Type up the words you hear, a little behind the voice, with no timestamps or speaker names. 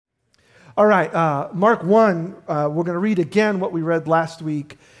All right, Mark 1, we're going to read again what we read last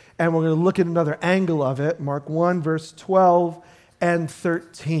week, and we're going to look at another angle of it. Mark 1, verse 12 and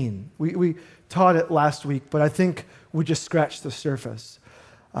 13. We taught it last week, but I think we just scratched the surface.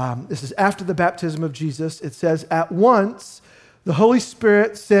 This is after the baptism of Jesus. It says, "At once the Holy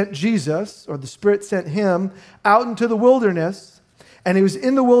Spirit sent Jesus," or the Spirit sent him, "out into the wilderness, and he was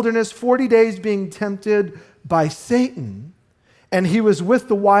in the wilderness 40 days being tempted by Satan. And he was with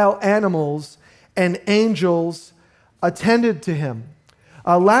the wild animals, and angels attended to him."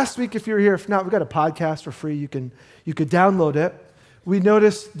 Last week, if you were here, if not, we've got a podcast for free. You could download it. We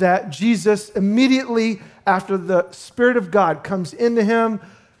noticed that Jesus, immediately after the Spirit of God comes into him,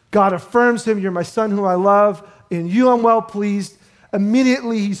 God affirms him, "You're my son whom I love. In you I'm well pleased."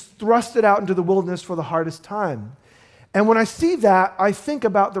 Immediately, he's thrusted out into the wilderness for the hardest time. And when I see that, I think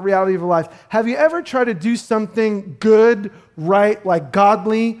about the reality of life. Have you ever tried to do something good, right, like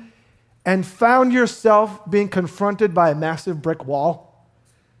godly, and found yourself being confronted by a massive brick wall?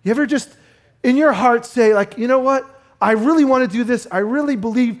 You ever just, in your heart, say, like, you know what? I really want to do this. I really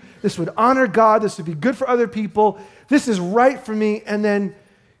believe this would honor God. This would be good for other people. This is right for me. And then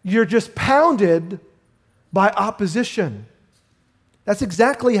you're just pounded by opposition. That's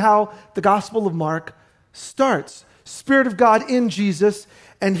exactly how the Gospel of Mark starts. Spirit of God in Jesus,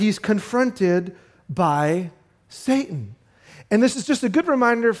 and he's confronted by Satan. And this is just a good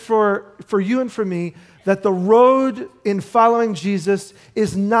reminder for you and for me that the road in following Jesus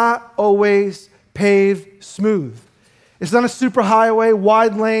is not always paved smooth. It's not a superhighway,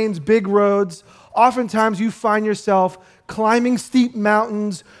 wide lanes, big roads. Oftentimes you find yourself climbing steep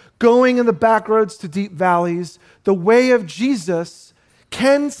mountains, going in the back roads to deep valleys. The way of Jesus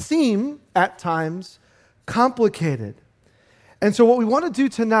can seem, at times, complicated. And so what we want to do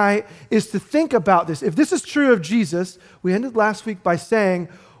tonight is to think about this. If this is true of Jesus, we ended last week by saying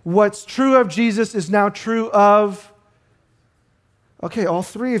what's true of Jesus is now true of, okay, all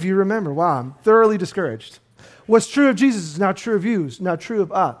three of you remember. Wow, I'm thoroughly discouraged. What's true of Jesus is now true of you, is now true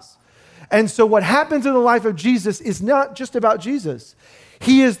of us. And so what happens in the life of Jesus is not just about Jesus.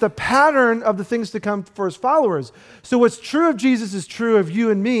 He is the pattern of the things to come for his followers. So what's true of Jesus is true of you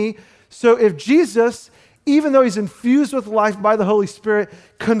and me. So if Jesus, even though he's infused with life by the Holy Spirit,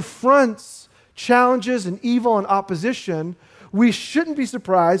 confronts challenges and evil and opposition, we shouldn't be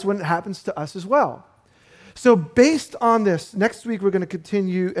surprised when it happens to us as well. So based on this, next week we're going to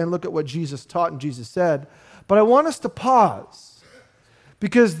continue and look at what Jesus taught and Jesus said. But I want us to pause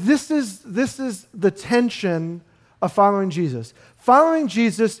because this is the tension of following Jesus. Following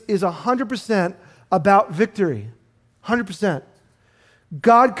Jesus is 100% about victory. 100%.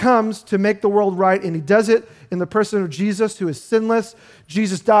 God comes to make the world right, and he does it in the person of Jesus, who is sinless.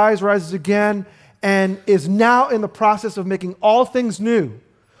 Jesus dies, rises again, and is now in the process of making all things new.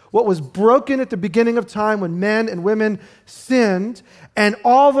 What was broken at the beginning of time when men and women sinned, and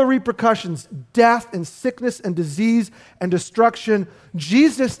all the repercussions, death and sickness and disease and destruction,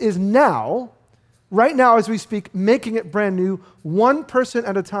 Jesus is now, right now as we speak, making it brand new, one person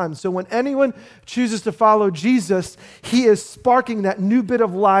at a time. So when anyone chooses to follow Jesus, he is sparking that new bit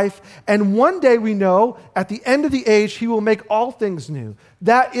of life. And one day we know, at the end of the age, he will make all things new.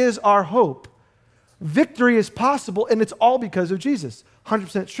 That is our hope. Victory is possible, and it's all because of Jesus.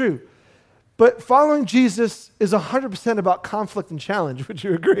 100% true. But following Jesus is 100% about conflict and challenge. Would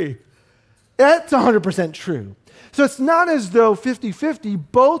you agree? That's 100% true. So it's not as though 50-50,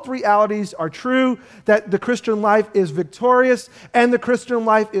 both realities are true, that the Christian life is victorious and the Christian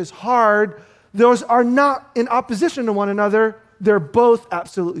life is hard. Those are not in opposition to one another. They're both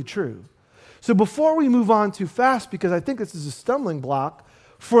absolutely true. So before we move on too fast, because I think this is a stumbling block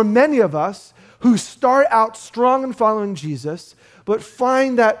for many of us who start out strong in following Jesus, but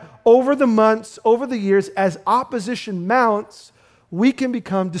find that over the months, over the years, as opposition mounts, we can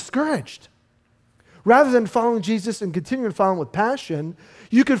become discouraged. Rather than following Jesus and continuing to follow him with passion,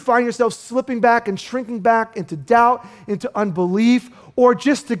 you could find yourself slipping back and shrinking back into doubt, into unbelief, or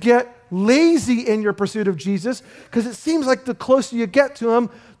just to get lazy in your pursuit of Jesus, because it seems like the closer you get to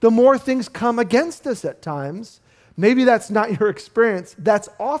him, the more things come against us at times. Maybe that's not your experience. That's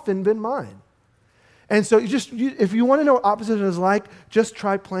often been mine. And so if you want to know what opposition is like, just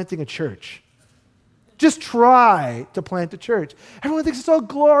try planting a church. Just try to plant a church. Everyone thinks it's so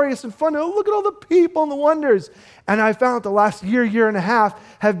glorious and fun. Oh, look at all the people and the wonders. And I found that the last year and a half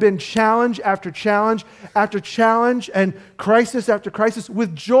have been challenge after challenge after challenge and crisis after crisis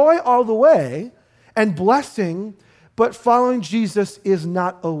with joy all the way and blessing. But following Jesus is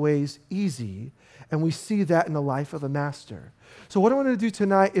not always easy. And we see that in the life of the Master. So what I want to do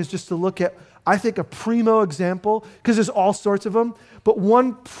tonight is just to look at I think a primo example, because there's all sorts of them, but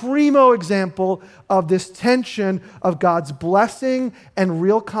one primo example of this tension of God's blessing and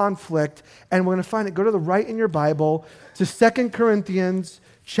real conflict, and we're going to find it. Go to the right in your Bible to 2 Corinthians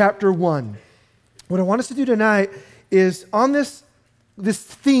chapter 1. What I want us to do tonight is on this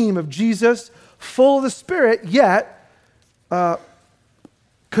theme of Jesus, full of the Spirit, yet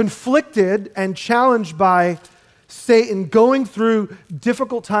conflicted and challenged by Satan, going through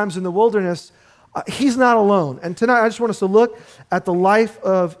difficult times in the wilderness, he's not alone. And tonight I just want us to look at the life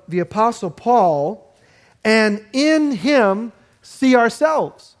of the Apostle Paul and in him see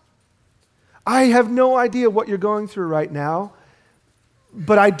ourselves. I have no idea what you're going through right now,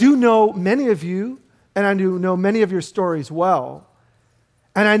 but I do know many of you, and I do know many of your stories well.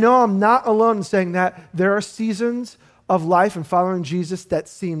 And I know I'm not alone in saying that there are seasons of life and following Jesus that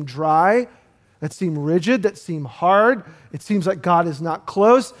seem dry, that seem rigid, that seem hard. It seems like God is not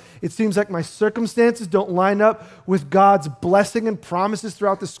close. It seems like my circumstances don't line up with God's blessing and promises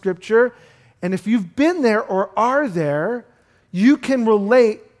throughout the Scripture. And if you've been there or are there, you can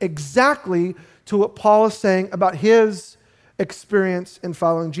relate exactly to what Paul is saying about his experience in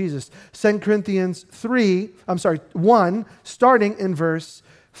following Jesus. 2 Corinthians 1, starting in verse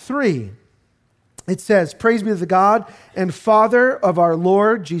 3. It says, "Praise be to the God and Father of our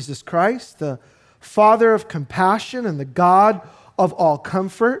Lord Jesus Christ, the Father of compassion and the God of all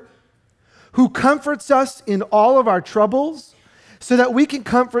comfort, who comforts us in all of our troubles, so that we can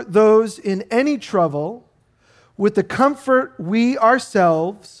comfort those in any trouble with the comfort we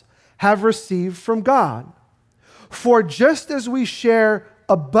ourselves have received from God. For just as we share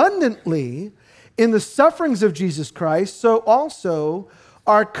abundantly in the sufferings of Jesus Christ, so also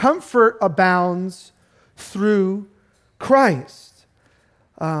our comfort abounds through Christ."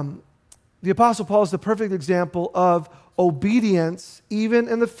 The Apostle Paul is the perfect example of obedience, even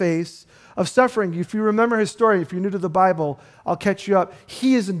in the face of suffering. If you remember his story, if you're new to the Bible, I'll catch you up.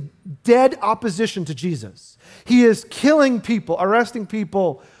 He is in dead opposition to Jesus. He is killing people, arresting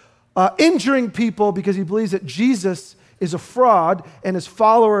people, injuring people because he believes that Jesus is a fraud and his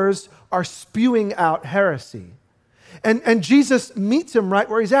followers are spewing out heresy. And Jesus meets him right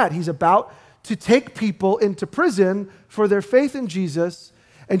where he's at. He's about to take people into prison for their faith in Jesus,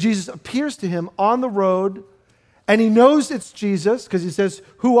 and Jesus appears to him on the road, and he knows it's Jesus because he says,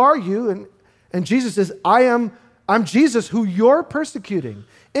 "Who are you?" And Jesus says, I'm Jesus who you're persecuting.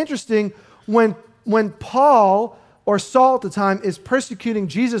 Interesting, when Paul or Saul at the time is persecuting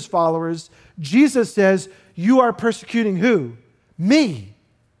Jesus' followers, Jesus says, "You are persecuting who? Me."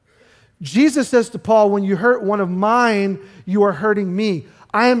 Jesus says to Paul, "When you hurt one of mine, you are hurting me."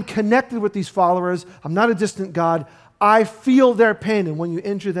 I am connected with these followers. I'm not a distant God. I feel their pain, and when you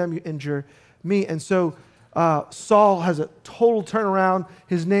injure them, you injure me. And so Saul has a total turnaround.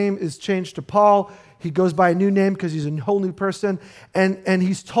 His name is changed to Paul. He goes by a new name because he's a whole new person. And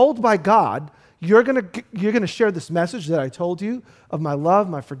he's told by God, you're gonna share this message that I told you of my love,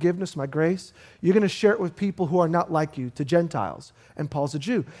 my forgiveness, my grace. You're going to share it with people who are not like you, to Gentiles. And Paul's a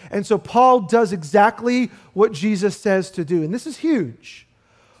Jew. And so Paul does exactly what Jesus says to do. And this is huge.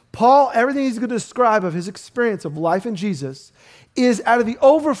 Paul, everything he's going to describe of his experience of life in Jesus is out of the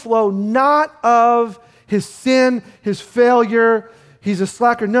overflow, not of his sin, his failure, he's a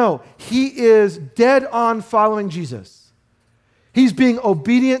slacker. No, he is dead on following Jesus. He's being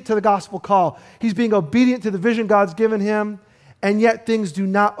obedient to the gospel call. He's being obedient to the vision God's given him, and yet things do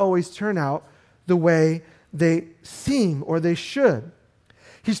not always turn out the way they seem or they should.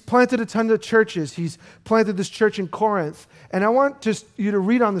 He's planted a ton of churches. He's planted this church in Corinth. And I want just you to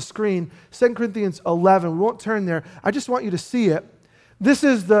read on the screen 2 Corinthians 11. We won't turn there. I just want you to see it. This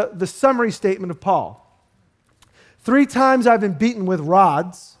is the summary statement of Paul. 3 times I've been beaten with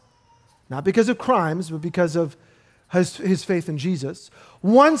rods, not because of crimes, but because of his faith in Jesus.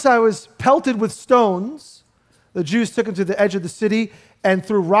 Once I was pelted with stones. The Jews took him to the edge of the city and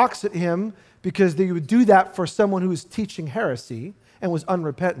threw rocks at him because they would do that for someone who was teaching heresy and was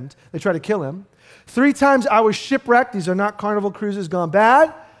unrepentant. They tried to kill him. 3 times I was shipwrecked. These are not Carnival cruises gone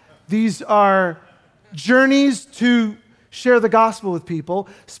bad. These are journeys to share the gospel with people.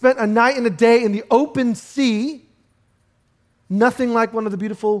 Spent a night and a day in the open sea. Nothing like one of the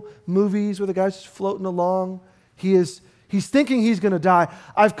beautiful movies where the guy's just floating along. He's thinking he's going to die.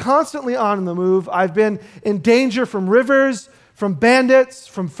 I've constantly on the move. I've been in danger from rivers, from bandits,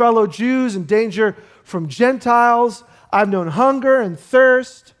 from fellow Jews, in danger from Gentiles. I've known hunger and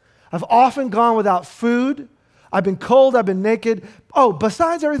thirst. I've often gone without food. I've been cold. I've been naked. Oh,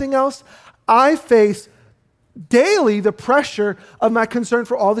 besides everything else, I face daily the pressure of my concern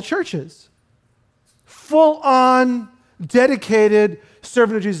for all the churches. Full on, dedicated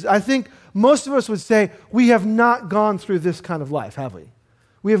servant of Jesus. I think most of us would say, we have not gone through this kind of life, have we?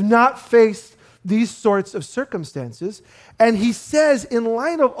 We have not faced these sorts of circumstances. And he says, in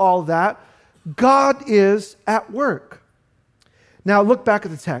light of all that, God is at work. Now look back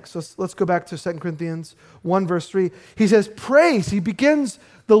at the text. Let's go back to 2 Corinthians 1 verse 3. He says, praise. He begins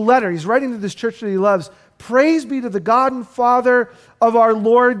the letter. He's writing to this church that he loves. Praise be to the God and Father of our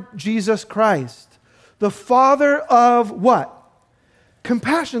Lord Jesus Christ. The Father of what?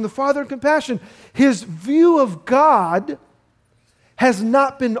 Compassion. The Father of compassion. His view of God has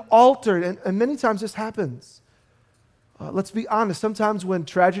not been altered. And many times this happens. Let's be honest. Sometimes when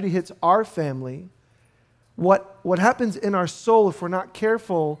tragedy hits our family, what happens in our soul, if we're not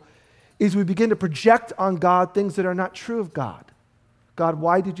careful, is we begin to project on God things that are not true of God. God,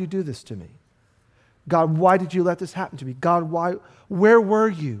 why did you do this to me? God, why did you let this happen to me? God, where were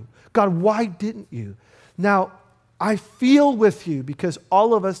you? God, why didn't you? Now, I feel with you because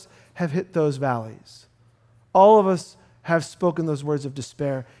all of us have hit those valleys. All of us have spoken those words of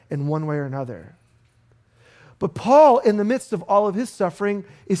despair in one way or another. But Paul, in the midst of all of his suffering,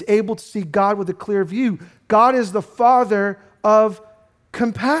 is able to see God with a clear view. God is the Father of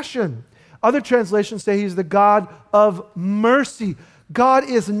compassion. Other translations say he's the God of mercy. God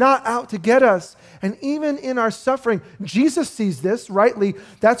is not out to get us. And even in our suffering, Jesus sees this rightly.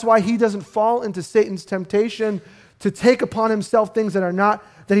 That's why he doesn't fall into Satan's temptation to take upon himself things that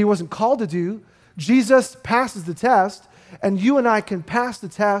he wasn't called to do. Jesus passes the test, and you and I can pass the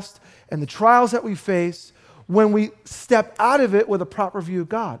test and the trials that we face when we step out of it with a proper view of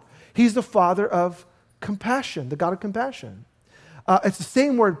God. He's the Father of compassion, the God of compassion. It's the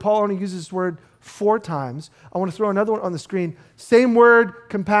same word. Paul only uses this word 4 times. I want to throw another one on the screen. Same word,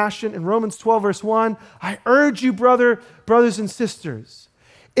 compassion, in Romans 12, verse 1. I urge you, brothers and sisters,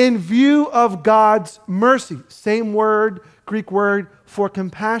 in view of God's mercy, same word, Greek word for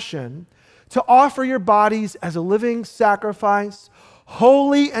compassion, to offer your bodies as a living sacrifice,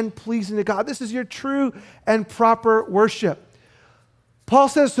 holy and pleasing to God. This is your true and proper worship. Paul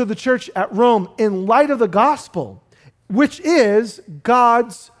says to the church at Rome, in light of the gospel, which is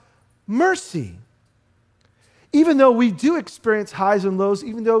God's mercy. Even though we do experience highs and lows,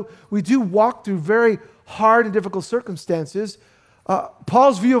 even though we do walk through very hard and difficult circumstances,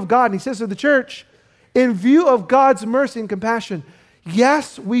 Paul's view of God, and he says to the church, in view of God's mercy and compassion,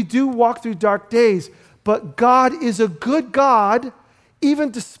 yes, we do walk through dark days, but God is a good God,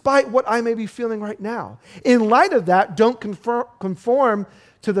 even despite what I may be feeling right now. In light of that, don't conform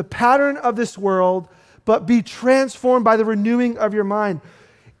to the pattern of this world, but be transformed by the renewing of your mind.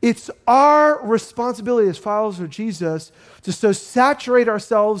 It's our responsibility as followers of Jesus to so saturate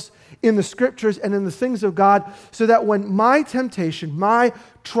ourselves in the scriptures and in the things of God so that when my temptation, my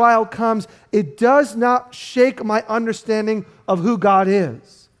trial comes, it does not shake my understanding of who God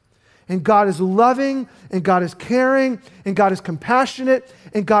is. And God is loving, and God is caring, and God is compassionate,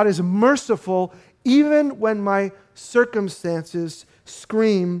 and God is merciful, even when my circumstances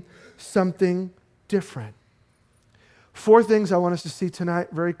scream something different. 4 things I want us to see tonight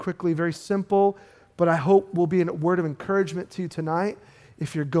very quickly, very simple, but I hope will be a word of encouragement to you tonight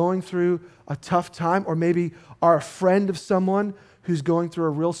if you're going through a tough time or maybe are a friend of someone who's going through a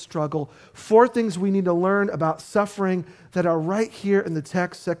real struggle. 4 things we need to learn about suffering that are right here in the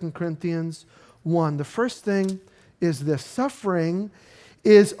text, 2 Corinthians 1. The first thing is this: suffering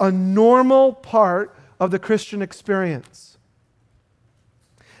is a normal part of the Christian experience.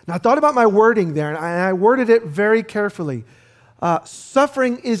 Now, I thought about my wording there, and I worded it very carefully.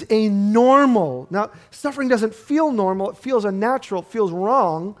 Suffering is a normal. Now, suffering doesn't feel normal. It feels unnatural. It feels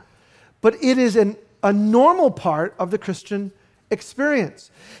wrong. But it is a normal part of the Christian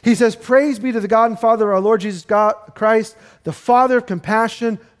experience. He says, praise be to the God and Father of our Lord Jesus Christ, the Father of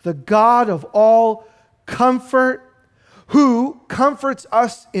compassion, the God of all comfort, who comforts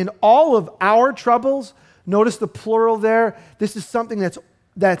us in all of our troubles. Notice the plural there. This is something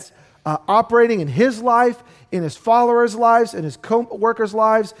that's operating in his life, in his followers' lives, in his co-workers'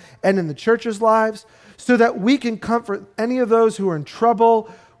 lives, and in the church's lives, so that we can comfort any of those who are in trouble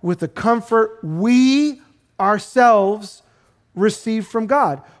with the comfort we ourselves receive from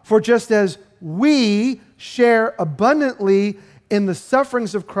God. For just as we share abundantly in the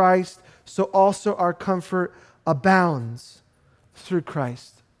sufferings of Christ, so also our comfort abounds through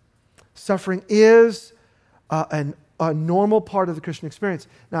Christ. Suffering is a normal part of the Christian experience.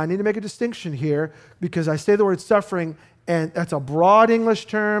 Now, I need to make a distinction here because I say the word suffering, and that's a broad English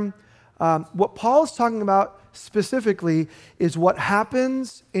term. What Paul is talking about specifically is what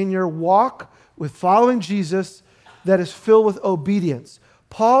happens in your walk with following Jesus that is filled with obedience.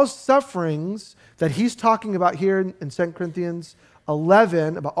 Paul's sufferings that he's talking about here in 2 Corinthians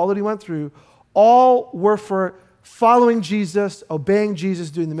 11, about all that he went through, all were for following Jesus, obeying Jesus,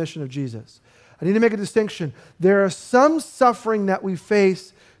 doing the mission of Jesus. I need to make a distinction. There are some suffering that we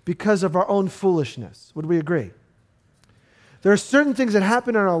face because of our own foolishness. Would we agree? There are certain things that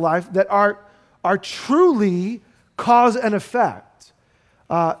happen in our life that are truly cause and effect.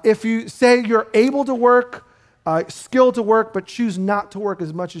 If you say you're able to work, skilled to work, but choose not to work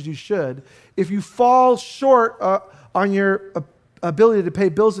as much as you should, if you fall short on your ability to pay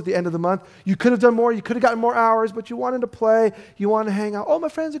bills at the end of the month, you could have done more, you could have gotten more hours, but you wanted to play, you wanted to hang out. Oh, my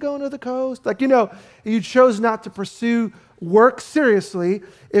friends are going to the coast. You chose not to pursue work seriously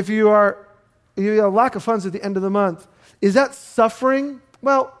if you have a lack of funds at the end of the month. Is that suffering?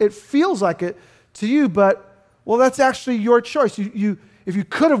 Well, it feels like it to you, but, that's actually your choice. If you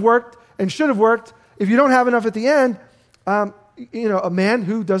could have worked and should have worked, if you don't have enough at the end, a man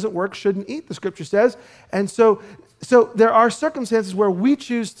who doesn't work shouldn't eat, the scripture says. And so there are circumstances where we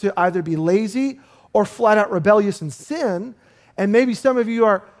choose to either be lazy or flat out rebellious in sin. And maybe some of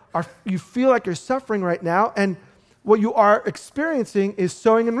you you feel like you're suffering right now, and what you are experiencing is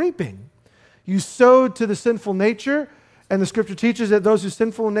sowing and reaping. You sowed to the sinful nature, and the scripture teaches that those who are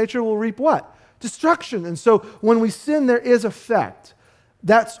sinful in nature will reap what? Destruction. And so when we sin, there is effect.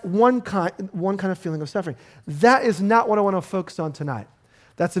 That's one kind of feeling of suffering. That is not what I want to focus on tonight.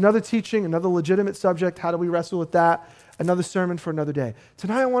 That's another teaching, another legitimate subject. How do we wrestle with that? Another sermon for another day.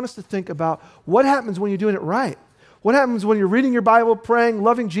 Tonight I want us to think about what happens when you're doing it right. What happens when you're reading your Bible, praying,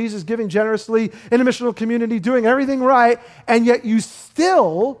 loving Jesus, giving generously in a missional community, doing everything right, and yet you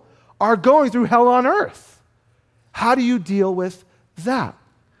still are going through hell on earth. How do you deal with that?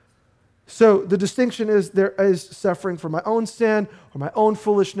 So the distinction is there is suffering for my own sin or my own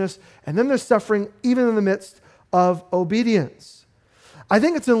foolishness, and then there's suffering even in the midst of obedience. I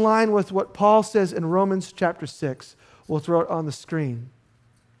think it's in line with what Paul says in Romans chapter 6. We'll throw it on the screen.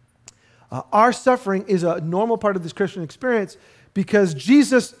 Our suffering is a normal part of this Christian experience because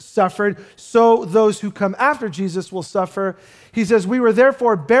Jesus suffered, so those who come after Jesus will suffer. He says, we were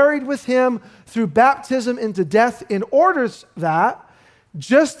therefore buried with him through baptism into death in order that,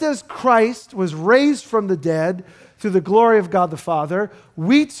 just as Christ was raised from the dead through the glory of God the Father,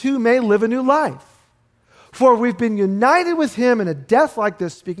 we too may live a new life. For we've been united with him in a death like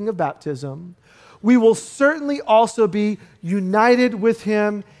this, speaking of baptism, we will certainly also be united with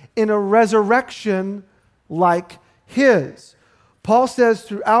him in a resurrection like his. Paul says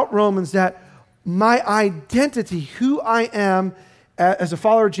throughout Romans that my identity, who I am as a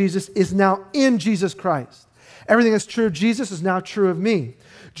follower of Jesus, is now in Jesus Christ. Everything that's true of Jesus is now true of me.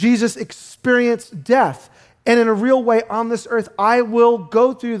 Jesus experienced death, and in a real way on this earth, I will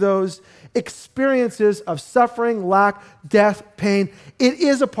go through those experiences of suffering, lack, death, pain. It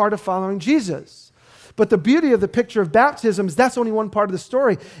is a part of following Jesus. But the beauty of the picture of baptism is that's only one part of the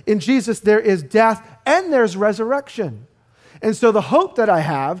story. In Jesus, there is death and there's resurrection. And so the hope that I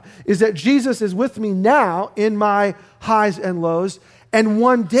have is that Jesus is with me now in my highs and lows, and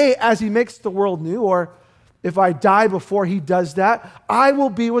one day as he makes the world new, or if I die before he does that, I will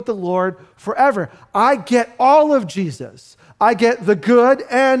be with the Lord forever. I get all of Jesus. I get the good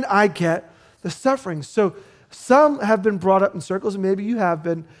and I get the suffering. So some have been brought up in circles, and maybe you have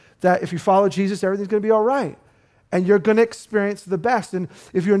been, that if you follow Jesus, everything's going to be all right. And you're going to experience the best. And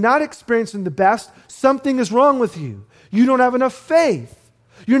if you're not experiencing the best, something is wrong with you. You don't have enough faith.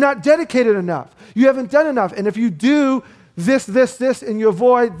 You're not dedicated enough. You haven't done enough. And if you do this, and you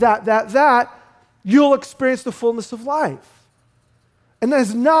avoid that, you'll experience the fullness of life. And that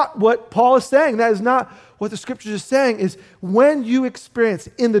is not what Paul is saying. That is not what the scriptures is saying. Is when you experience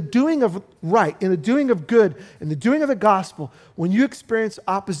in the doing of right, in the doing of good, in the doing of the gospel, when you experience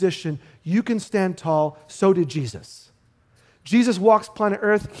opposition, you can stand tall. So did Jesus. Jesus walks planet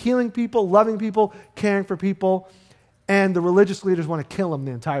Earth, healing people, loving people, caring for people, and the religious leaders want to kill him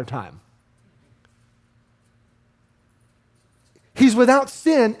the entire time. He's without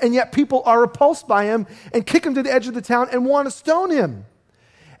sin, and yet people are repulsed by him and kick him to the edge of the town and want to stone him.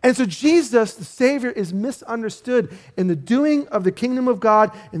 And so Jesus, the Savior, is misunderstood in the doing of the kingdom of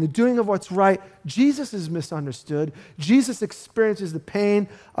God, in the doing of what's right. Jesus is misunderstood. Jesus experiences the pain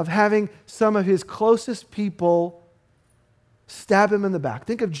of having some of his closest people stab him in the back.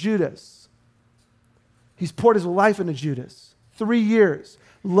 Think of Judas. He's poured his life into Judas. 3 years.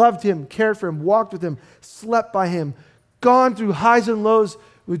 Loved him, cared for him, walked with him, slept by him, gone through highs and lows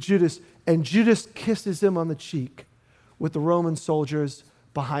with Judas, and Judas kisses him on the cheek with the Roman soldiers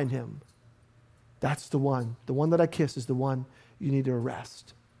behind him. That's the one. The one that I kiss is the one you need to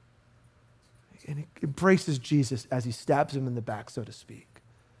arrest. And he embraces Jesus as he stabs him in the back, so to speak.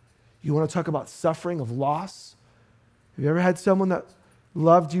 You want to talk about suffering of loss? Have you ever had someone that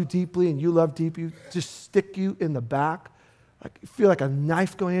loved you deeply and you loved deeply just stick you in the back? Like you feel like a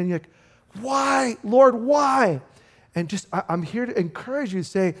knife going in. You're like, why, Lord, why? And just, I'm here to encourage you to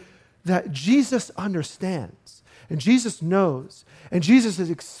say that Jesus understands and Jesus knows and Jesus has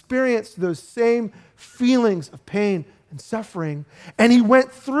experienced those same feelings of pain and suffering, and he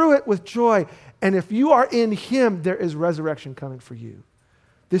went through it with joy. And if you are in him, there is resurrection coming for you.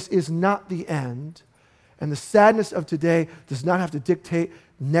 This is not the end. And the sadness of today does not have to dictate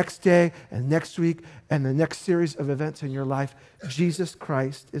next day and next week and the next series of events in your life. Jesus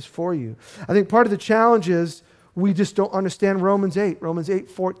Christ is for you. I think part of the challenge is we just don't understand Romans 8. Romans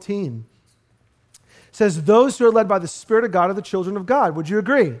 8:14 says, those who are led by the Spirit of God are the children of God. Would you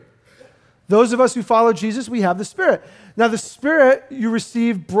agree? Those of us who follow Jesus, we have the Spirit. Now, the Spirit you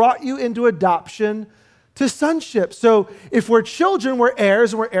received brought you into adoption to sonship. So if we're children, we're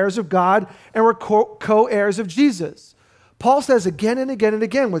heirs, and we're heirs of God, and we're co-heirs of Jesus. Paul says again and again and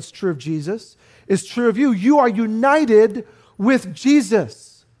again, what's true of Jesus is true of you. You are united with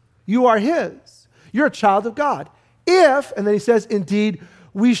Jesus. You are his. You're a child of God. If, and then he says, indeed,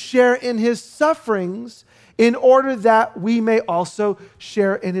 we share in his sufferings in order that we may also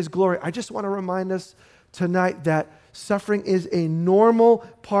share in his glory. I just want to remind us tonight that suffering is a normal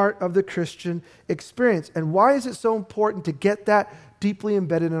part of the Christian experience. And why is it so important to get that deeply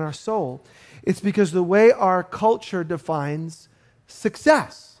embedded in our soul? It's because the way our culture defines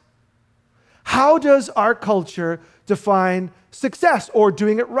success. How does our culture define success or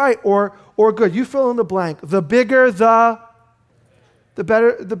doing it right or good? You fill in the blank. The bigger the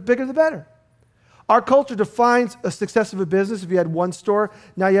better, the bigger the better. Our culture defines a success of a business. If you had one store,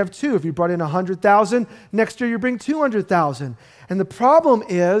 now you have two. If you brought in 100,000, next year you bring 200,000. And the problem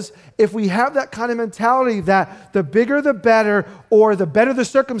is, if we have that kind of mentality that the bigger the better, or the better the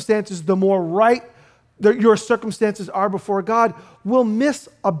circumstances, the more right your circumstances are before God, we'll miss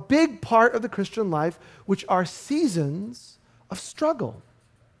a big part of the Christian life, which are seasons of struggle.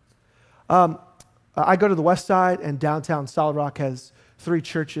 I go to the West Side, and downtown Solid Rock has 3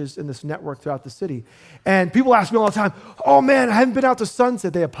 churches in this network throughout the city. And people ask me all the time, oh man, I haven't been out to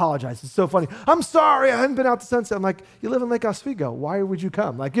Sunset. They apologize. It's so funny. I'm sorry, I haven't been out to Sunset. I'm like, you live in Lake Oswego. Why would you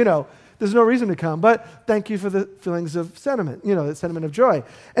come? Like, there's no reason to come, but thank you for the feelings of sentiment, the sentiment of joy.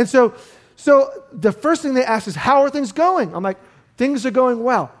 And so the first thing they ask is, how are things going? I'm like, things are going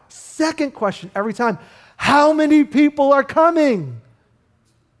well. Second question every time, how many people are coming?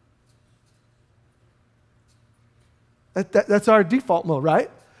 That's our default mode,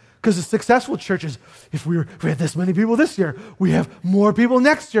 right? Because the successful churches, if we had this many people this year, we have more people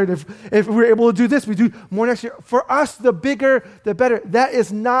next year. And if we're able to do this, we do more next year. For us, the bigger, the better. That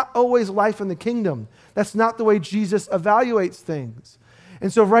is not always life in the kingdom. That's not the way Jesus evaluates things.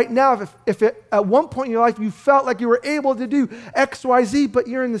 And so right now, if at one point in your life you felt like you were able to do X, Y, Z, but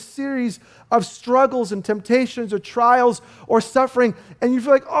you're in the series of struggles and temptations or trials or suffering, and you feel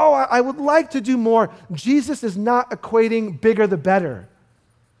like, oh, I would like to do more, Jesus is not equating bigger the better.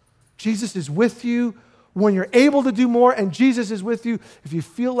 Jesus is with you when you're able to do more, and Jesus is with you. If you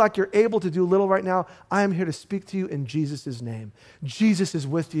feel like you're able to do little right now, I am here to speak to you in Jesus' name. Jesus is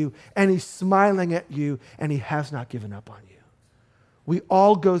with you, and he's smiling at you, and he has not given up on you. We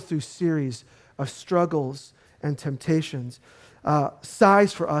all go through series of struggles and temptations.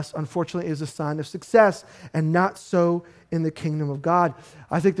 Size for us, unfortunately, is a sign of success, and not so in the kingdom of God.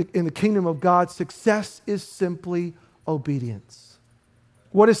 I think that in the kingdom of God, success is simply obedience.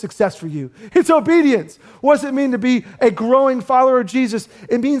 What is success for you? It's obedience. What does it mean to be a growing follower of Jesus?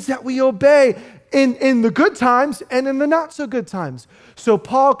 It means that we obey in the good times and in the not so good times. So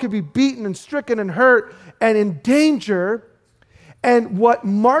Paul could be beaten and stricken and hurt and in danger, and what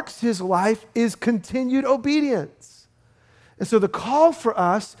marks his life is continued obedience. And so the call for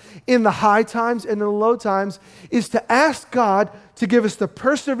us in the high times and in the low times is to ask God to give us the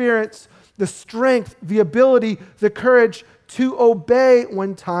perseverance, the strength, the ability, the courage to obey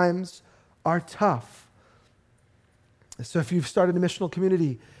when times are tough. So if you've started a missional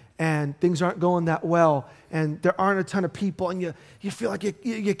community and things aren't going that well, and there aren't a ton of people, and you feel like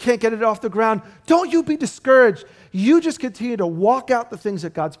you can't get it off the ground, don't you be discouraged. You just continue to walk out the things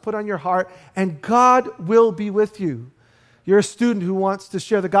that God's put on your heart, and God will be with you. You're a student who wants to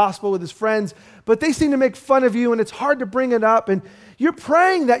share the gospel with his friends, but they seem to make fun of you, and it's hard to bring it up, and you're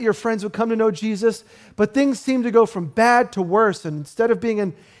praying that your friends would come to know Jesus, but things seem to go from bad to worse, and instead of being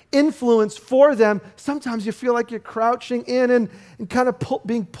an influence for them, sometimes you feel like you're crouching in and kind of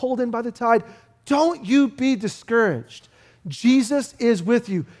being pulled in by the tide. Don't you be discouraged. Jesus is with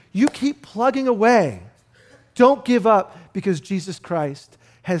you. You keep plugging away. Don't give up, because Jesus Christ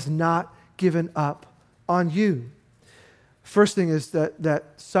has not given up on you. First thing is that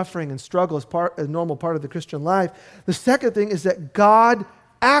suffering and struggle is a normal part of the Christian life. The second thing is that God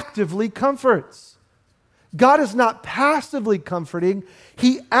actively comforts. God is not passively comforting.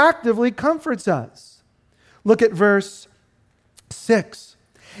 He actively comforts us. Look at verse 6.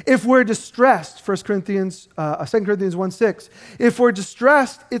 If we're distressed, 2 Corinthians 1:6, if we're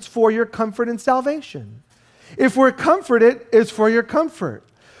distressed, it's for your comfort and salvation. If we're comforted, it's for your comfort,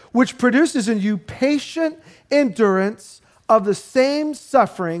 which produces in you patient endurance of the same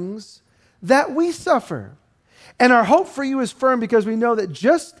sufferings that we suffer. And our hope for you is firm because we know that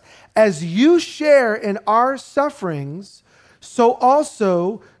just as you share in our sufferings, so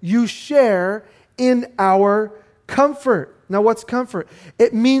also you share in our comfort. Now, what's comfort?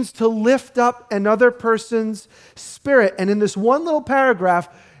 It means to lift up another person's spirit. And in this one little paragraph,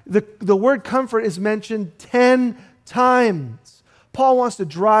 the word comfort is mentioned 10 times. Paul wants to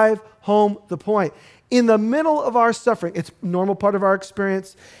drive home the point. In the middle of our suffering, it's a normal part of our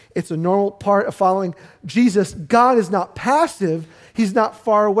experience. It's a normal part of following Jesus. God is not passive. He's not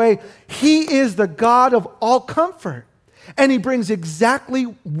far away. He is the God of all comfort. And he brings exactly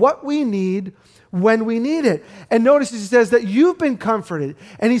what we need when we need it. And notice he says that you've been comforted.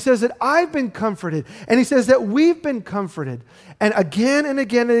 And he says that I've been comforted. And he says that we've been comforted. And again and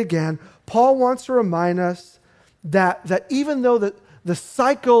again and again, Paul wants to remind us that even though the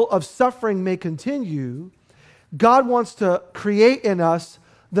cycle of suffering may continue, God wants to create in us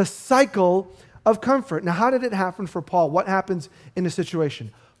the cycle of comfort. Now, how did it happen for Paul? What happens in the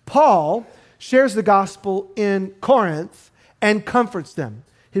situation? Paul shares the gospel in Corinth and comforts them.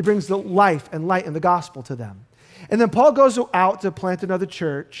 He brings the life and light and the gospel to them. And then Paul goes out to plant another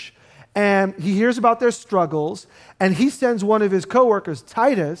church, and he hears about their struggles, and he sends one of his co-workers,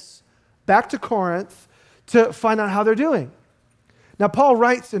 Titus, back to Corinth to find out how they're doing. Now, Paul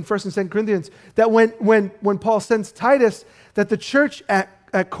writes in 1 and 2 Corinthians that when Paul sends Titus, that the church at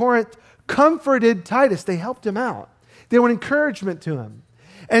Corinth comforted Titus. They helped him out. They were an encouragement to him.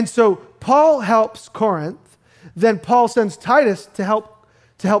 And so Paul helps Corinth. Then Paul sends Titus to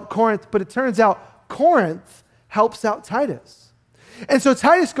help Corinth. But it turns out Corinth helps out Titus. And so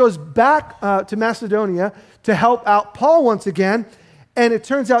Titus goes back to Macedonia to help out Paul once again. And it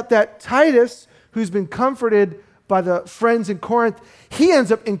turns out that Titus, who's been comforted by the friends in Corinth, he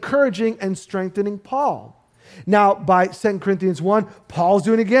ends up encouraging and strengthening Paul. Now, by 2 Corinthians 1, Paul's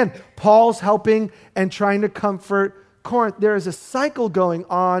doing it again. Paul's helping and trying to comfort Corinth. There is a cycle going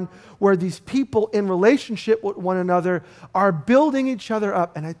on where these people in relationship with one another are building each other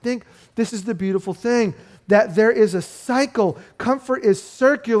up. And I think this is the beautiful thing, that there is a cycle. Comfort is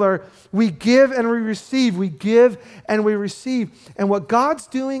circular. We give and we receive. We give and we receive. And what God's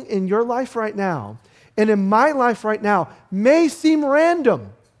doing in your life right now and in my life right now may seem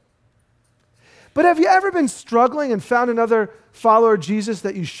random. But have you ever been struggling and found another follower of Jesus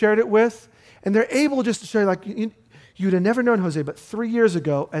that you shared it with, and they're able just to share, like, you'd have never known Jose, but 3 years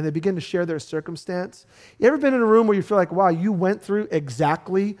ago, and they begin to share their circumstance? You ever been in a room where you feel like, wow, you went through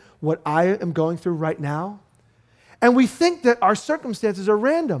exactly what I am going through right now? And we think that our circumstances are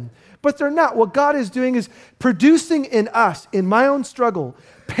random, but they're not. What God is doing is producing in us, in my own struggle,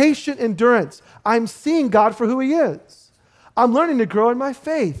 patient endurance. I'm seeing God for who he is. I'm learning to grow in my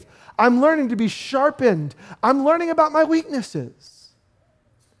faith. I'm learning to be sharpened. I'm learning about my weaknesses,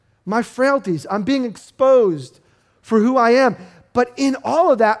 my frailties. I'm being exposed for who I am. But in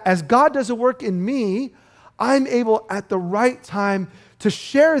all of that, as God does a work in me, I'm able at the right time to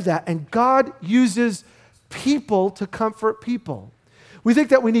share that. And God uses people to comfort people. We think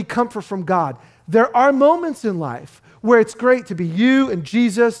that we need comfort from God. There are moments in life where it's great to be you and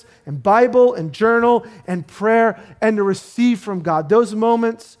Jesus and Bible and journal and prayer and to receive from God. Those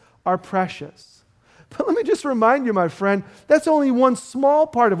moments are precious. But let me just remind you, my friend, that's only one small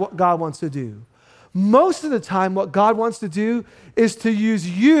part of what God wants to do. Most of the time, what God wants to do is to use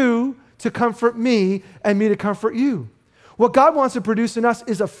you to comfort me and me to comfort you. What God wants to produce in us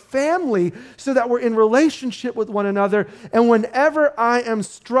is a family so that we're in relationship with one another. And whenever I am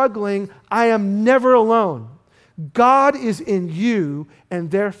struggling, I am never alone. God is in you, and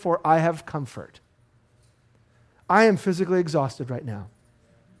therefore I have comfort. I am physically exhausted right now.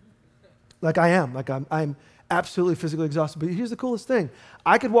 Like I am. Like I'm absolutely physically exhausted. But here's the coolest thing.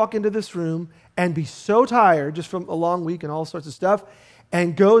 I could walk into this room and be so tired just from a long week and all sorts of stuff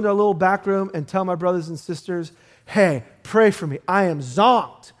and go into a little back room and tell my brothers and sisters, hey, pray for me. I am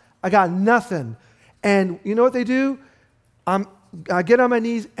zonked. I got nothing. And you know what they do? I get on my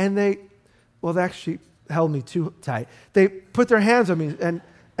knees and they actually held me too tight. They put their hands on me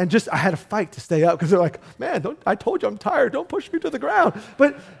and And I had a fight to stay up because they're like, man, I told you I'm tired. Don't push me to the ground.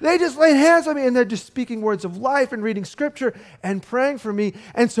 But they just laid hands on me and they're just speaking words of life and reading scripture and praying for me.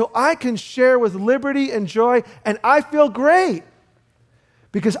 And so I can share with liberty and joy, and I feel great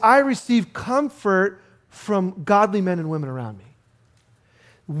because I receive comfort from godly men and women around me.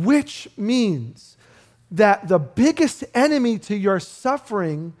 Which means that the biggest enemy to your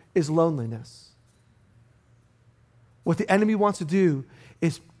suffering is loneliness. What the enemy wants to do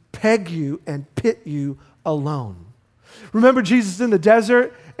is peg you and pit you alone. Remember Jesus in the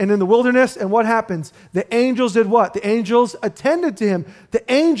desert and in the wilderness, and what happens? The angels did what? The angels attended to him.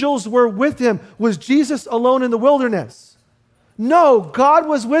 The angels were with him. Was Jesus alone in the wilderness? No, God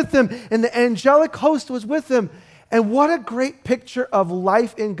was with him, and the angelic host was with him. And what a great picture of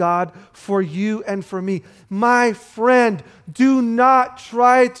life in God for you and for me. My friend, do not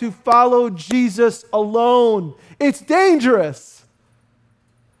try to follow Jesus alone. It's dangerous.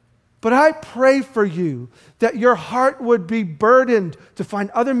 But I pray for you that your heart would be burdened to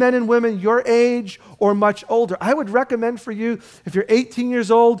find other men and women your age or much older. I would recommend for you, if you're 18 years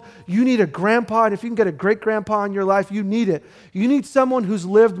old, you need a grandpa, and if you can get a great-grandpa in your life, you need it. You need someone who's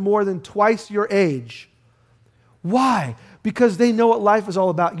lived more than twice your age. Why? Because they know what life is all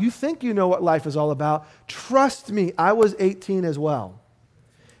about. You think you know what life is all about. Trust me, I was 18 as well.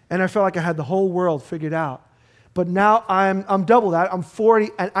 And I felt like I had the whole world figured out. But now I'm double that. I'm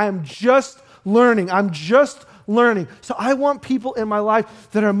 40, and I am just learning. I'm just learning. So I want people in my life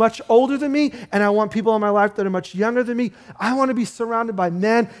that are much older than me, and I want people in my life that are much younger than me. I want to be surrounded by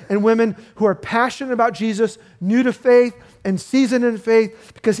men and women who are passionate about Jesus, new to faith, and seasoned in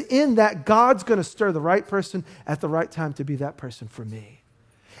faith, because in that, God's going to stir the right person at the right time to be that person for me.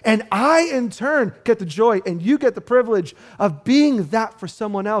 And I, in turn, get the joy, and you get the privilege of being that for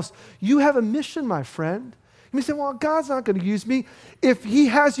someone else. You have a mission, my friend. You may say, well, God's not going to use me. If he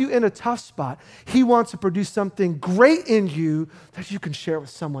has you in a tough spot, he wants to produce something great in you that you can share with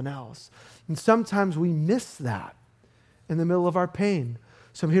someone else. And sometimes we miss that in the middle of our pain.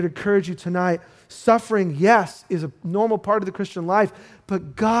 So I'm here to encourage you tonight. Suffering, yes, is a normal part of the Christian life,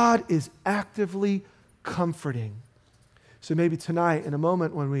 but God is actively comforting. So maybe tonight, in a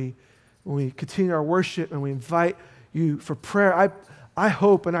moment when we continue our worship and we invite you for prayer, I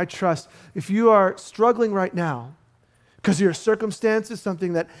hope and I trust if you are struggling right now because of your circumstances,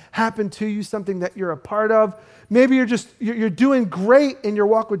 something that happened to you, something that you're a part of, maybe you're doing great in your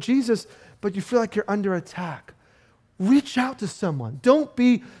walk with Jesus, but you feel like you're under attack. Reach out to someone. Don't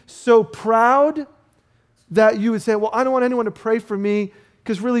be so proud that you would say, well, I don't want anyone to pray for me,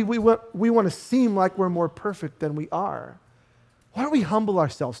 because really we want to seem like we're more perfect than we are. Why don't we humble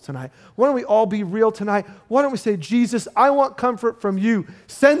ourselves tonight? Why don't we all be real tonight? Why don't we say, Jesus, I want comfort from you.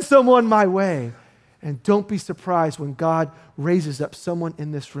 Send someone my way. And don't be surprised when God raises up someone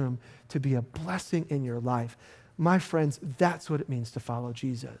in this room to be a blessing in your life. My friends, that's what it means to follow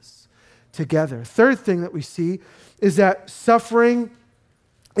Jesus together. Third thing that we see is that suffering,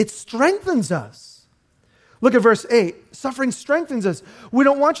 it strengthens us. Look at verse 8. Suffering strengthens us. We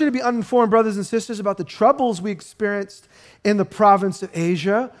don't want you to be uninformed, brothers and sisters, about the troubles we experienced in the province of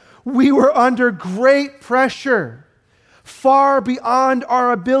Asia. We were under great pressure, far beyond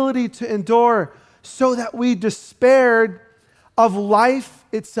our ability to endure, so that we despaired of life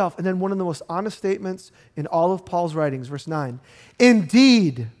itself. And then one of the most honest statements in all of Paul's writings, verse 9.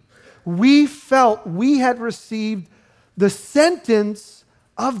 Indeed, we felt we had received the sentence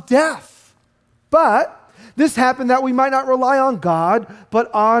of death. But this happened that we might not rely on God, might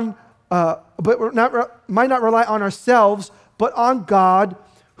not rely on ourselves, but on God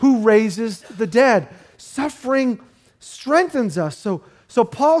who raises the dead. Suffering strengthens us. So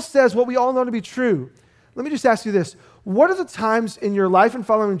Paul says what we all know to be true. Let me just ask you this. What are the times in your life in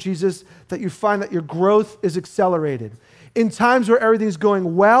following Jesus that you find that your growth is accelerated? In times where everything's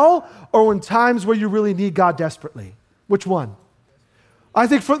going well, or in times where you really need God desperately? Which one? I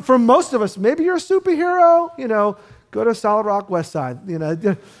think for most of us, maybe you're a superhero, go to Solid Rock West Side,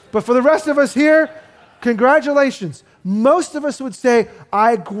 But for the rest of us here, congratulations. Most of us would say,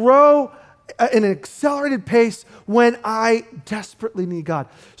 I grow at an accelerated pace when I desperately need God.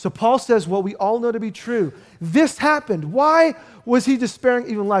 So Paul says what we all know to be true. This happened. Why was he despairing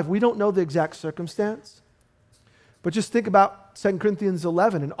even life? We don't know the exact circumstance. But just think about 2 Corinthians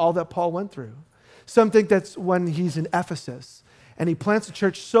 11 and all that Paul went through. Some think that's when he's in Ephesus and he plants a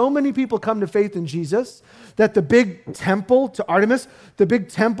church. So many people come to faith in Jesus that the big temple to Artemis, the big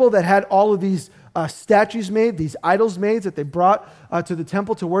temple that had all of these statues made, these idols made that they brought to the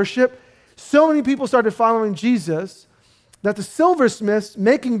temple to worship, so many people started following Jesus that the silversmiths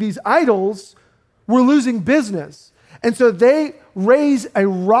making these idols were losing business. And so they raise a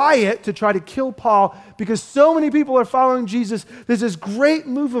riot to try to kill Paul because so many people are following Jesus. There's this great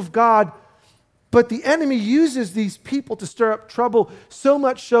move of God, but the enemy uses these people to stir up trouble, so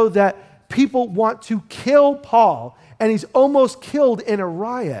much so that people want to kill Paul, and he's almost killed in a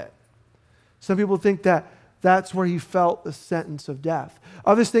riot. Some people think that that's where he felt the sentence of death.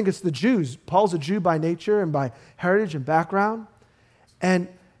 Others think it's the Jews. Paul's a Jew by nature and by heritage and background. And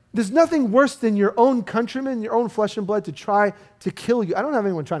there's nothing worse than your own countrymen, your own flesh and blood to try to kill you. I don't have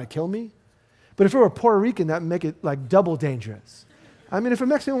anyone trying to kill me. But if it were a Puerto Rican, that would make it like double dangerous. I mean, if a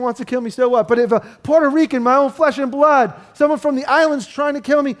Mexican wants to kill me, so what? But if a Puerto Rican, my own flesh and blood, someone from the islands trying to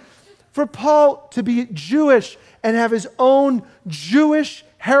kill me, for Paul to be Jewish and have his own Jewish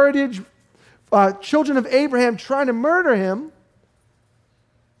heritage, children of Abraham trying to murder him,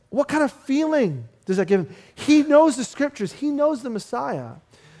 what kind of feeling does that give him? He knows the scriptures. He knows the Messiah.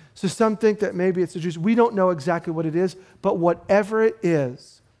 So some think that maybe it's the Jews. We don't know exactly what it is, but whatever it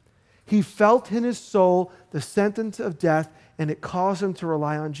is, he felt in his soul the sentence of death, and it caused him to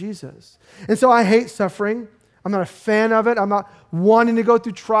rely on Jesus. And so I hate suffering. I'm not a fan of it. I'm not wanting to go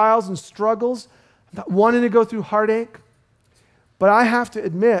through trials and struggles. I'm not wanting to go through heartache. But I have to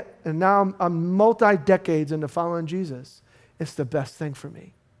admit, and now I'm multi-decades into following Jesus, it's the best thing for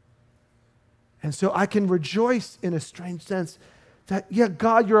me. And so I can rejoice in a strange sense that, yeah,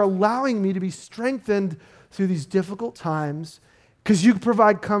 God, you're allowing me to be strengthened through these difficult times because you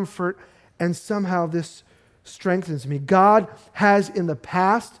provide comfort, and somehow this strengthens me. God has in the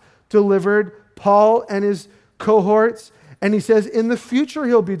past delivered Paul and his cohorts, and he says in the future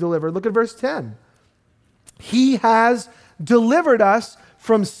he'll be delivered. Look at verse 10. He has delivered us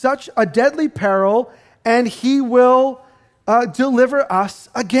from such a deadly peril, and he will deliver us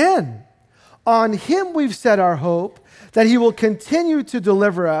again. On him we've set our hope that he will continue to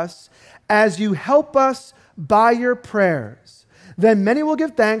deliver us as you help us by your prayers. Then many will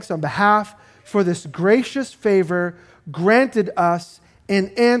give thanks on behalf for this gracious favor granted us in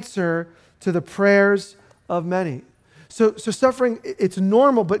answer to the prayers of many. So suffering, it's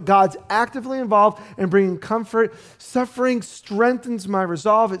normal, but God's actively involved in bringing comfort. Suffering strengthens my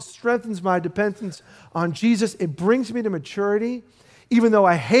resolve. It strengthens my dependence on Jesus. It brings me to maturity. Even though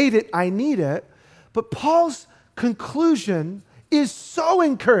I hate it, I need it. But Paul's conclusion is so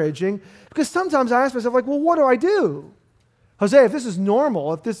encouraging because sometimes I ask myself, like, well, what do I do? Jose, if this is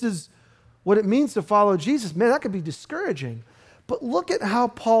normal, if this is what it means to follow Jesus, man, that could be discouraging. But look at how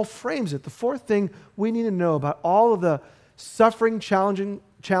Paul frames it. The fourth thing we need to know about all of the suffering,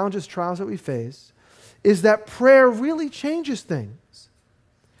 challenges, trials that we face is that prayer really changes things.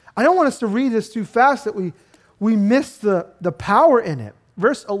 I don't want us to read this too fast that we miss the power in it.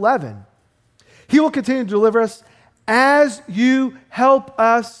 Verse 11, he will continue to deliver us as you help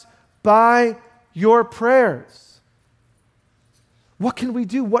us by your prayers. What can we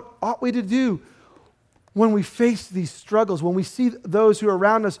do? What ought we to do when we face these struggles, when we see those who are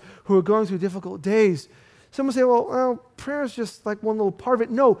around us who are going through difficult days? Someone say, well, prayer is just like one little part of it.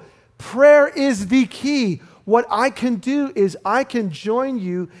 No, prayer is the key. What I can do is I can join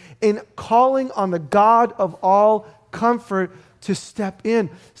you in calling on the God of all comfort to step in.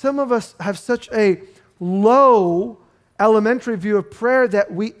 Some of us have such a low elementary view of prayer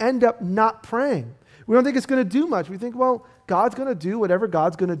that we end up not praying. We don't think it's going to do much. We think, well, God's going to do whatever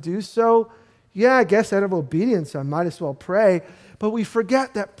God's going to do, so yeah, I guess out of obedience, I might as well pray. But we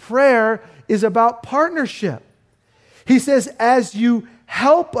forget that prayer is about partnership. He says, as you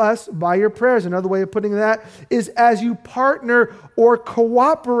help us by your prayers. Another way of putting that is as you partner or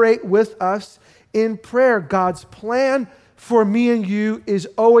cooperate with us in prayer. God's plan for me and you is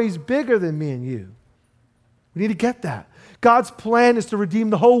always bigger than me and you. We need to get that. God's plan is to redeem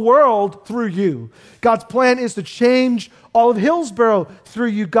the whole world through you. God's plan is to change all of Hillsborough through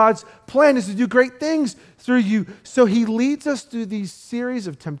you. God's plan is to do great things through you. So he leads us through these series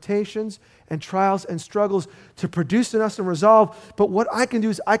of temptations and trials and struggles to produce in us a resolve. But what I can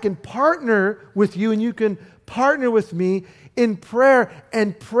do is I can partner with you and you can partner with me in prayer.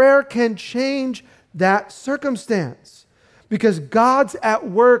 And prayer can change that circumstance because God's at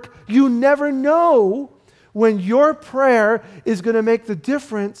work. You never know when your prayer is going to make the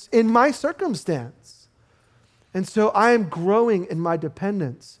difference in my circumstance. And so I am growing in my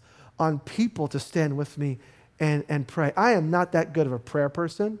dependence on people to stand with me and pray. I am not that good of a prayer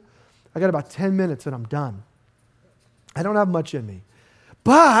person. I got about 10 minutes and I'm done. I don't have much in me.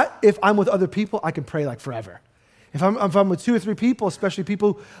 But if I'm with other people, I can pray like forever. If I'm with 2 or 3 people, especially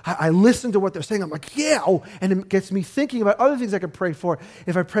people, I listen to what they're saying. I'm like, yeah. Oh, and it gets me thinking about other things I can pray for.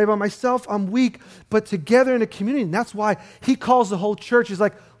 If I pray by myself, I'm weak. But together in a community, and that's why he calls the whole church. He's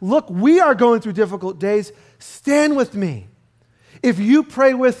like, look, we are going through difficult days. Stand with me. If you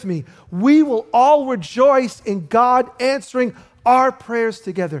pray with me, we will all rejoice in God answering our prayers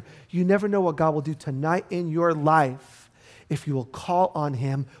together. You never know what God will do tonight in your life if you will call on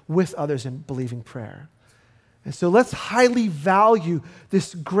him with others in believing prayer. And so let's highly value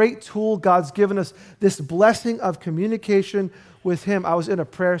this great tool God's given us, this blessing of communication with him. I was in a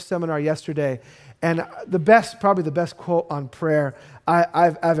prayer seminar yesterday, and probably the best quote on prayer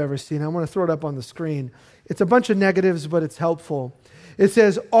I've ever seen. I want to throw it up on the screen. It's a bunch of negatives, but it's helpful. It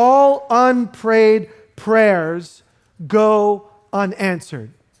says, all unprayed prayers go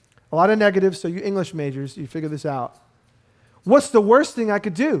unanswered. A lot of negatives, so you English majors, you figure this out. What's the worst thing I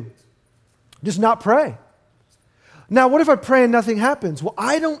could do? Just not pray. Now, what if I pray and nothing happens? Well,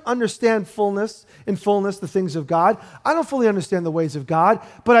 I don't understand in fullness the things of God. I don't fully understand the ways of God,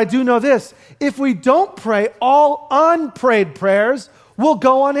 but I do know this. If we don't pray, all unprayed prayers will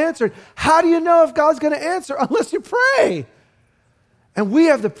go unanswered. How do you know if God's going to answer? Unless you pray. And we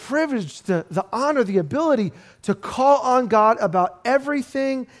have the privilege, the honor, the ability to call on God about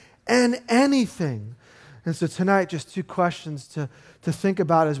everything and anything. And so tonight, just 2 questions to think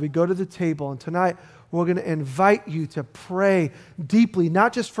about as we go to the table. And tonight, we're going to invite you to pray deeply,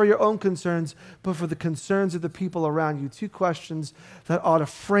 not just for your own concerns, but for the concerns of the people around you. 2 questions that ought to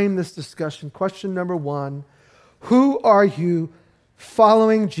frame this discussion. Question number 1, who are you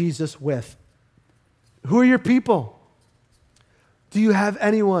following Jesus with? Who are your people? Do you have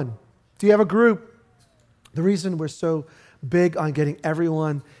anyone? Do you have a group? The reason we're so big on getting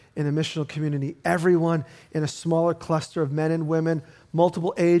everyone in a missional community, everyone in a smaller cluster of men and women,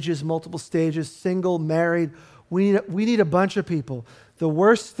 multiple ages, multiple stages, single, married. We need a bunch of people. The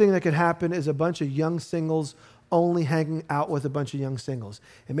worst thing that could happen is a bunch of young singles only hanging out with a bunch of young singles.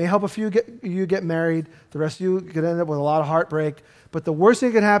 It may help a few you get married. The rest of you could end up with a lot of heartbreak. But the worst thing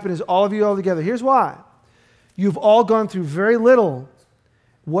that could happen is all of you all together. Here's why. You've all gone through very little.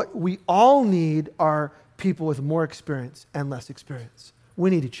 What we all need are people with more experience and less experience. We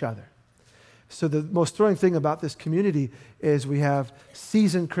need each other. So the most thrilling thing about this community is we have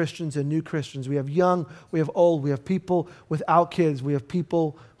seasoned Christians and new Christians. We have young, we have old, we have people without kids, we have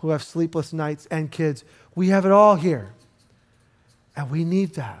people who have sleepless nights and kids. We have it all here. And we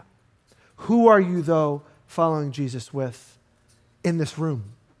need that. Who are you, though, following Jesus with in this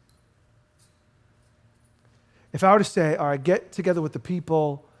room? If I were to say, all right, get together with the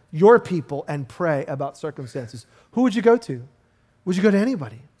people, your people, and pray about circumstances, who would you go to? Would you go to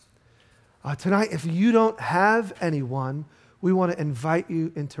anybody? Tonight, if you don't have anyone, we want to invite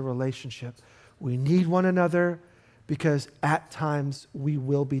you into relationship. We need one another because at times we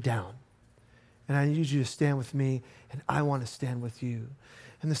will be down. And I need you to stand with me, and I want to stand with you.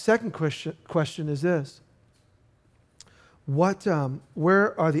 And the second question is this.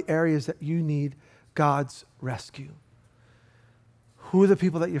 Where are the areas that you need God's rescue? Who are the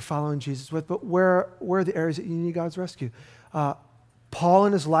people that you're following Jesus with? But where are the areas that you need God's rescue? Paul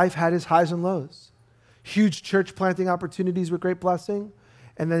in his life had his highs and lows. Huge church planting opportunities with great blessing.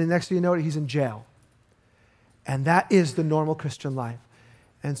 And then the next thing you know, he's in jail. And that is the normal Christian life.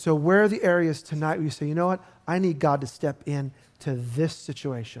 And so where are the areas tonight where you say, you know what? I need God to step in to this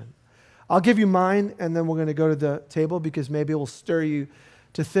situation. I'll give you mine, and then we're going to go to the table because maybe it will stir you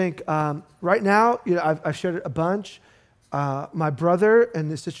to think. Right now, I've shared it a bunch. My brother in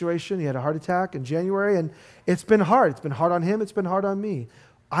this situation, he had a heart attack in January, and it's been hard. It's been hard on him. It's been hard on me.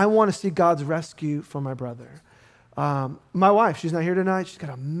 I want to see God's rescue for my brother. My wife, she's not here tonight. She's got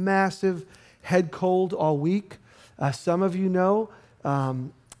a massive head cold all week. Some of you know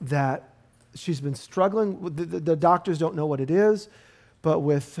that she's been struggling. The doctors don't know what it is, but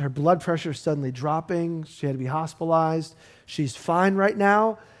with her blood pressure suddenly dropping, she had to be hospitalized. She's fine right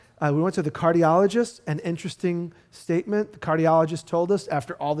now. We went to the cardiologist. An interesting statement. The cardiologist told us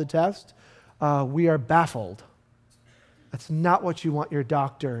after all the tests, we are baffled. That's not what you want your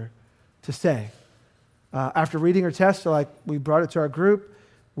doctor to say. After reading her tests, they're like, we brought it to our group.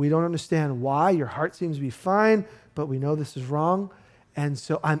 We don't understand why. Your heart seems to be fine, but we know this is wrong. And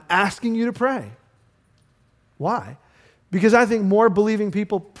so I'm asking you to pray. Why? Because I think more believing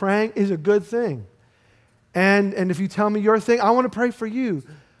people praying is a good thing. And if you tell me your thing, I want to pray for you.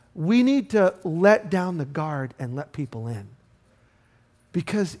 We need to let down the guard and let people in.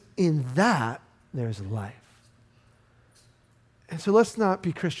 Because in that, there's life. And so let's not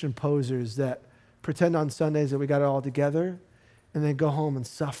be Christian posers that pretend on Sundays that we got it all together and then go home and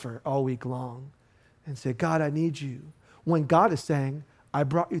suffer all week long. and say, God, I need you. When God is saying, I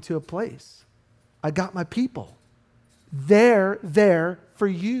brought you to a place. I got my people. They're there for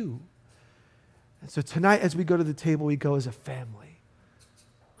you. And so tonight as we go to the table, we go as a family.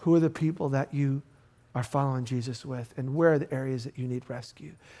 Who are the people that you are following Jesus with? And where are the areas that you need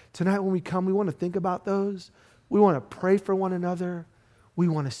rescue? Tonight when we come, we want to think about those. We want to pray for one another. We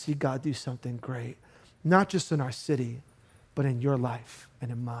want to see God do something great, not just in our city, but in your life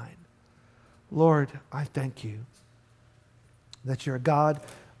and in mine. Lord, I thank you that you're a God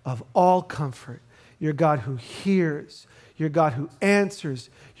of all comfort. You're a God who hears. You're a God who answers.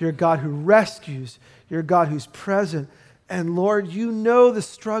 You're a God who rescues. You're a God who's present. And Lord, you know the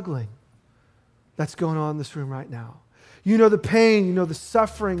struggling that's going on in this room right now. You know the pain. You know the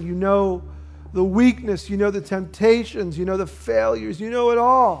suffering. You know the weakness. You know the temptations. You know the failures. You know it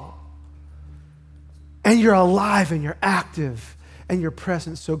all. And you're alive and you're active and you're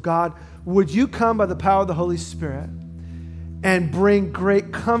present. So God, would you come by the power of the Holy Spirit and bring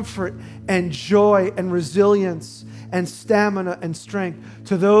great comfort and joy and resilience and stamina and strength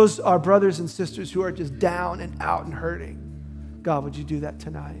to those, our brothers and sisters who are just down and out and hurting. God, would you do that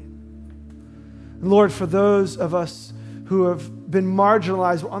tonight? And Lord, for those of us who have been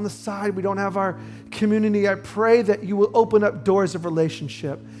marginalized, we're on the side, we don't have our community, I pray that you will open up doors of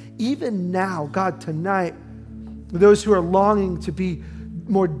relationship. Even now, God, tonight, those who are longing to be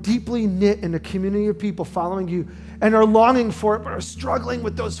more deeply knit in a community of people following you and are longing for it, but are struggling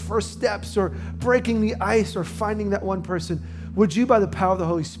with those first steps or breaking the ice or finding that one person, would you, by the power of the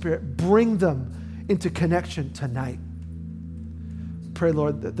Holy Spirit, bring them into connection tonight? Pray,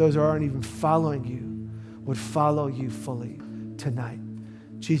 Lord, that those who aren't even following you would follow you fully tonight.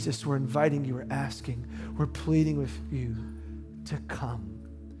 Jesus, we're inviting you, we're asking, we're pleading with you to come.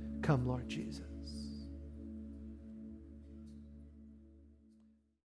 Come, Lord Jesus.